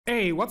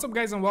Hey, what's up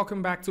guys and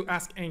welcome back to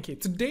Ask NK.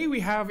 Today we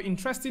have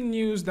interesting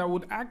news that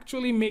would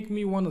actually make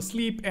me want to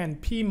sleep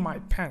and pee my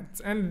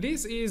pants. And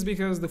this is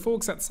because the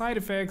folks at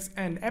SideFX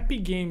and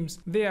Epic Games,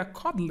 they are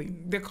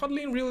cuddling. They're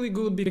cuddling really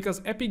good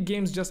because Epic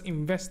Games just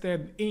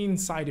invested in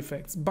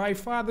SideFX. By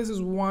far, this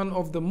is one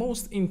of the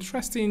most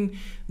interesting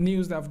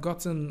news that I've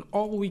gotten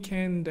all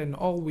weekend and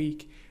all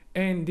week.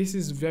 And this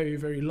is very,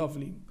 very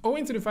lovely.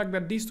 Owing to the fact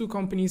that these two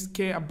companies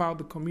care about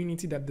the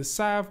community that they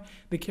serve,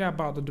 they care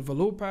about the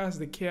developers,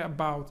 they care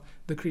about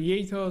the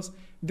creators.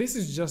 This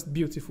is just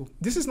beautiful.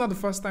 This is not the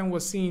first time we're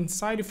seeing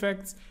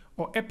SideFX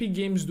or Epic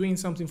Games doing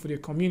something for their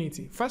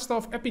community. First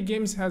off, Epic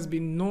Games has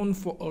been known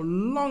for a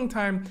long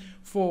time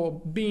for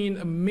being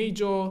a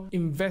major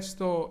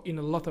investor in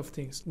a lot of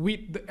things.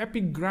 With the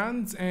Epic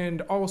grants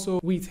and also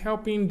with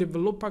helping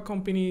developer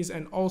companies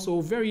and also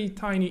very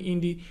tiny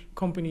indie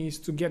companies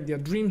to get their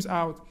dreams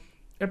out,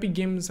 Epic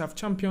Games have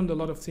championed a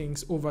lot of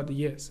things over the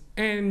years.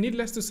 And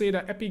needless to say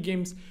that Epic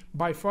Games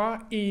by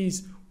far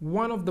is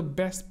one of the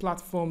best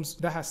platforms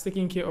that has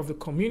taken care of the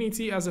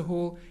community as a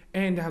whole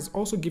and has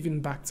also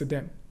given back to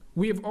them.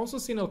 We have also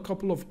seen a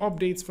couple of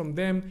updates from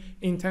them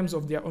in terms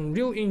of their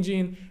Unreal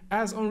Engine,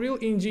 as Unreal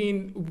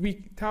Engine,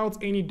 without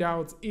any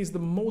doubt, is the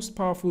most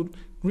powerful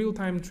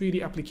real-time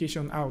 3D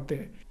application out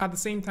there. At the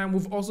same time,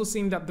 we've also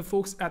seen that the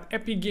folks at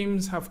Epic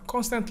Games have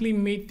constantly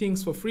made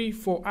things for free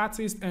for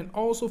artists and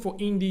also for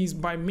indies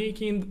by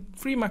making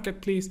free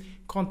marketplace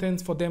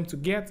content for them to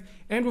get.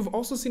 And we've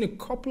also seen a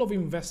couple of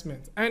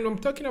investments, and I'm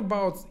talking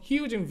about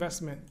huge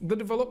investment. The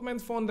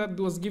development fund that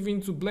was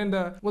given to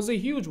Blender was a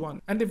huge one,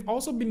 and they've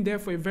also been there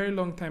for a very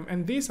long time,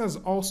 and this has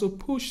also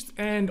pushed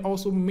and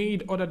also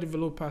made other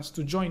developers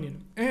to join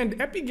in. And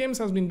Epic Games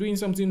has been doing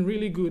something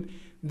really good,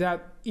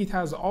 that it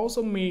has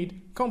also made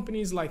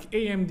companies like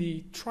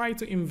AMD try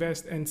to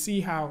invest and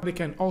see how they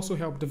can also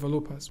help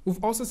developers.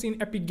 We've also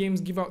seen Epic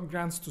Games give out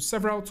grants to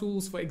several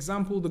tools, for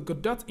example, the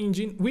Godot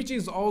engine, which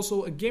is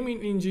also a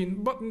gaming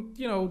engine, but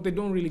you know, they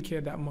don't really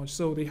care that much,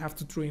 so they have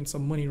to throw in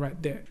some money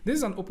right there. This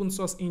is an open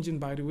source engine,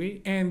 by the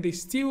way, and they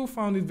still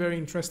found it very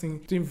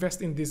interesting to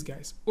invest in these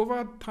guys.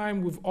 Over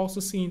time, we've also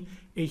seen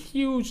a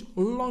huge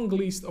long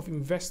list of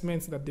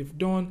investments that they've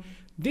done.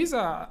 These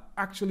are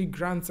actually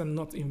grants and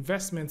not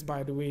investments,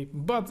 by the way,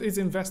 but it's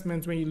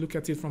investment when you look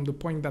at it from the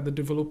point that the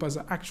developers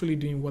are actually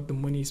doing what the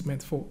money is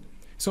meant for.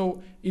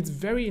 So it's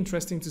very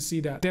interesting to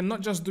see that they're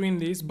not just doing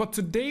this, but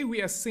today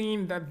we are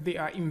seeing that they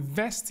are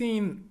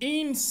investing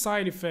in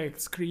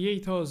SideFX,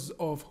 creators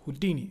of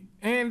Houdini.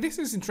 And this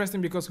is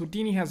interesting because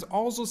Houdini has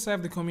also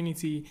served the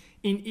community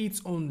in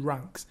its own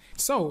ranks.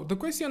 So the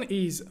question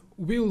is,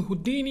 will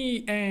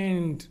Houdini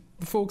and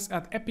the folks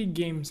at Epic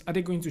Games, are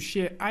they going to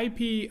share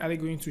IP? Are they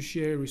going to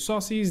share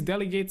resources,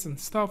 delegates and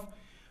stuff?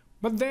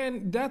 But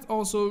then that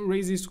also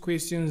raises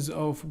questions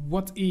of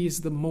what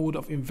is the mode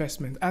of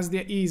investment, as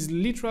there is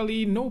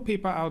literally no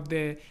paper out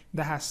there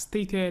that has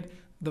stated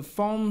the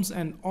forms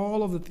and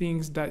all of the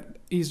things that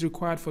is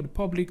required for the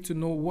public to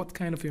know what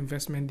kind of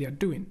investment they are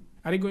doing.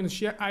 Are they going to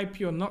share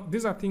IP or not?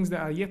 These are things that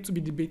are yet to be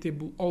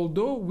debatable.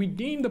 Although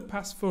within the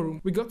past forum,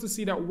 we got to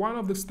see that one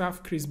of the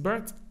staff, Chris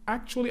Burt,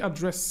 actually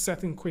addressed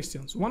certain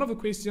questions. One of the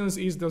questions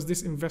is, does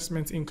this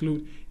investment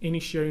include any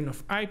sharing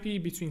of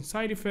IP between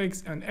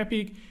SideFX and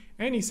Epic?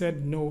 And he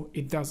said, no,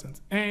 it doesn't.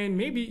 And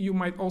maybe you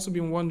might also be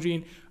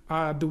wondering,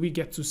 do we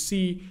get to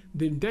see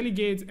the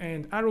delegates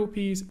and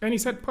ROPs? And he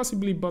said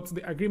possibly, but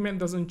the agreement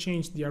doesn't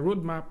change their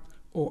roadmap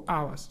or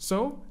ours.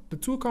 So the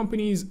two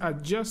companies are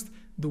just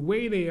the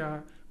way they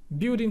are,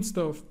 building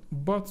stuff,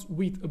 but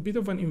with a bit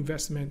of an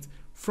investment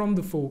from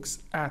the folks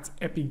at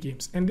Epic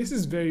Games. And this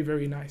is very,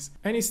 very nice.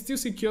 And it still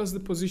secures the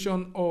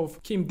position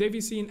of Kim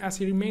Davidson as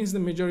he remains the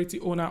majority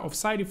owner of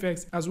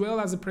SideFX, as well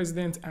as the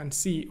president and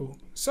CEO.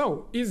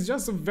 So it's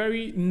just a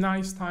very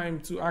nice time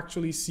to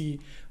actually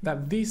see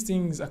that these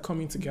things are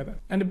coming together.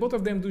 And the both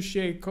of them do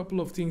share a couple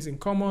of things in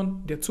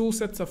common. Their tool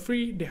sets are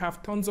free. They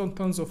have tons and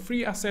tons of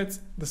free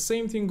assets. The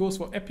same thing goes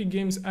for Epic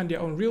Games and their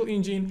Unreal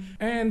Engine.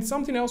 And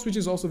something else which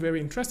is also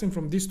very interesting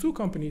from these two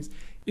companies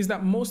is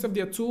that most of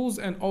their tools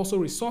and also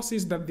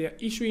resources that they're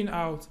issuing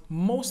out,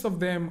 most of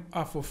them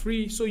are for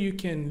free, so you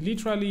can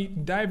literally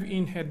dive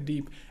in head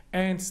deep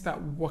and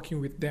start working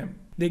with them.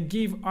 They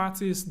give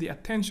artists the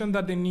attention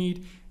that they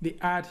need. They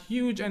add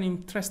huge and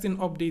interesting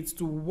updates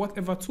to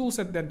whatever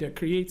toolset that they're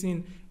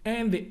creating,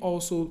 and they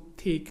also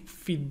take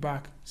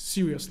feedback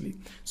seriously.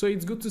 So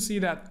it's good to see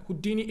that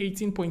Houdini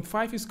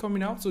 18.5 is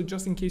coming out. So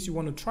just in case you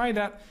want to try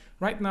that,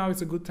 right now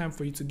it's a good time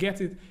for you to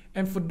get it.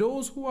 And for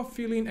those who are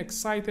feeling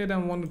excited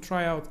and want to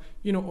try out,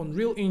 you know,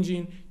 Unreal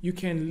Engine, you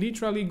can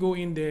literally go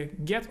in there,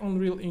 get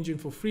Unreal Engine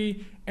for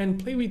free,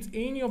 and play with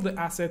any of the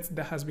assets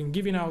that has been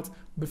given out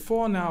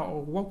before now,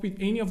 or work with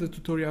any of the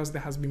tutorials that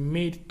has been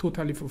made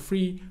totally for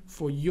free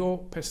for your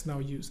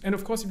personal use. And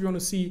of course, if you want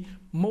to see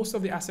most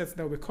of the assets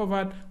that were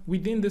covered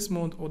within this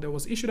month or that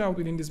was issued out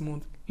within this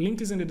month,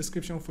 link is in the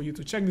description for you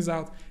to check this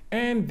out.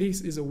 And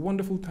this is a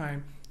wonderful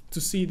time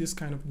to see this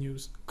kind of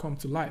news come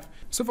to life.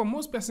 So for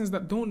most persons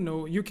that don't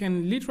know, you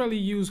can literally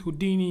use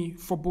Houdini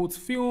for both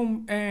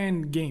film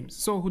and games.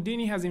 So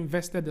Houdini has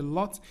invested a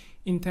lot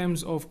in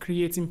terms of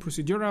creating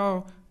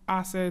procedural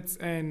assets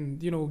and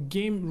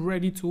game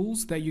ready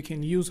tools that you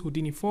can use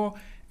Houdini for,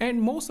 and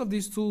most of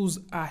these tools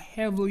are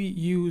heavily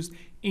used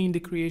in the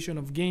creation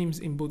of games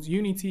in both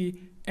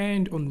Unity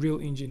and Unreal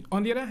Engine.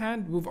 On the other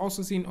hand, we've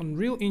also seen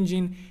Unreal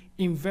Engine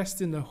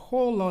investing a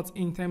whole lot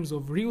in terms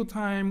of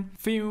real-time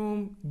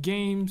film,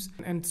 games,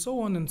 and so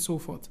on and so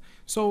forth.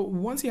 So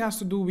once it has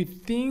to do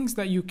with things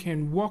that you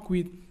can work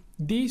with,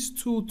 these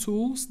two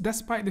tools,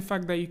 despite the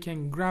fact that you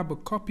can grab a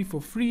copy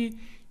for free,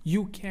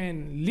 you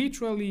can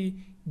literally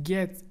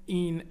get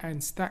in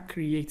and start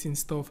creating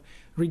stuff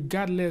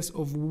regardless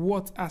of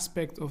what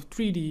aspect of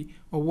 3D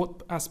or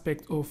what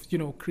aspect of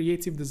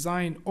creative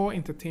design or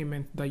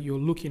entertainment that you're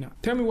looking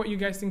at. Tell me what you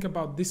guys think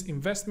about this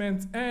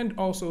investment, and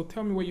also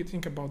tell me what you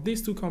think about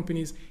these two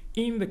companies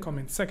in the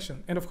comment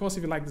section. And of course,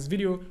 if you like this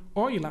video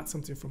or you learned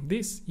something from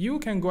this, you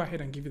can go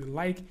ahead and give it a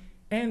like,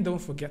 and don't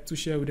forget to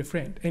share with a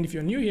friend. And if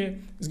you're new here,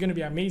 it's going to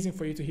be amazing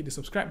for you to hit the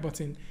subscribe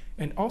button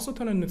and also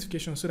turn on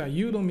notifications so that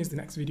you don't miss the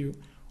next video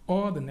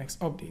or the next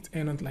update.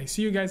 And until I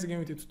see you guys again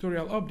with a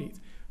tutorial update,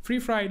 Free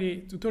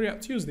Friday, Tutorial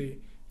Tuesday,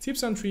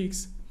 tips and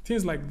tricks,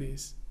 things like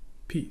this.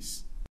 Peace.